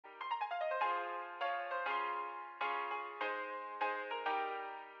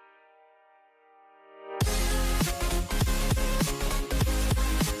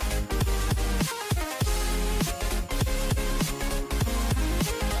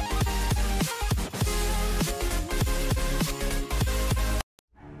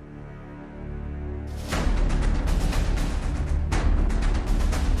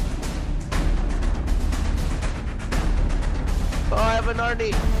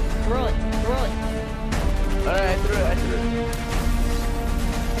Arnie. Throw it. Throw it. Alright, I threw it.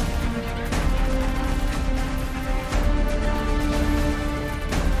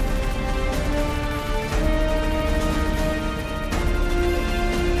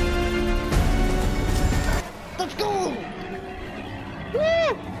 Let's go!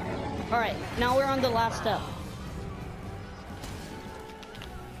 Woo! Alright, now we're on the last step.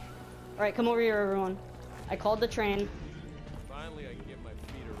 Alright, come over here, everyone. I called the train. Finally, I can give my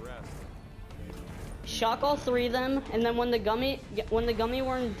feet a rest. Shock all three of them, and then when the gummy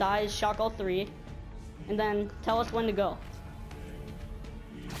worm dies, shock all three, and then tell us when to go.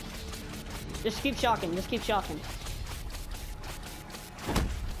 Just keep shocking. Just keep shocking.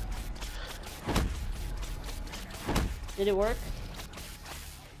 Did it work?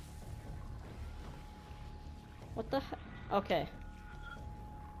 What the heck? Okay.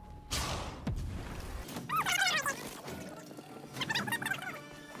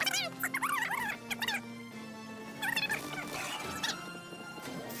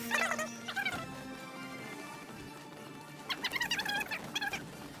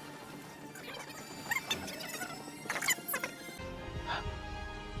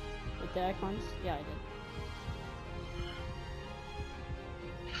 Wait, did I cleanse? Yeah, I did.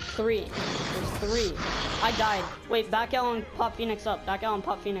 3. There's 3. I died. Wait, back out and pop Phoenix up. Back out and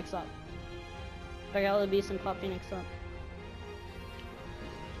pop Phoenix up. Back out of the beast and pop Phoenix up.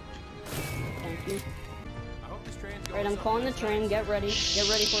 Thank you. I hope this train's going. Alright, I'm calling the train. Get ready. Get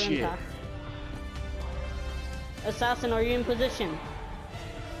ready for impact. Assassin, are you in position?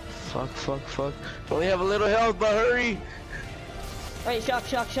 Fuck, fuck, fuck. Only have a little health, but hurry. Alright, shock,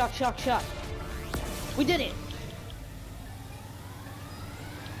 shock, shock, shock, shock. We did it!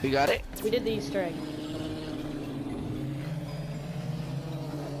 We got it? We did the Easter egg.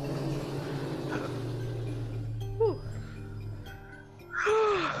 Whew.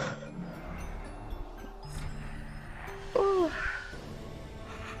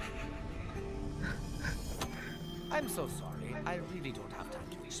 I'm so sorry. I really don't have time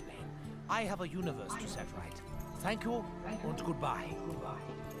to explain. I have a universe to set right. Thank you and goodbye.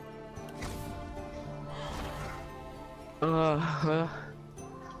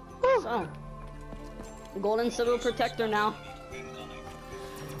 So, Golden Civil Protector now.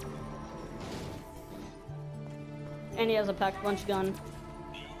 And he has a pack punch gun.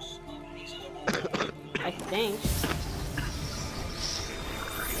 I think.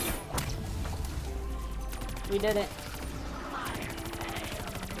 We did it.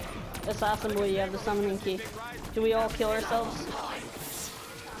 Assassin boy, you have the summoning key. Do we all kill ourselves?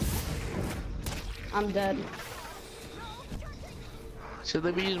 I'm dead. So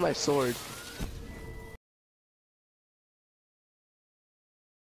let me use my sword.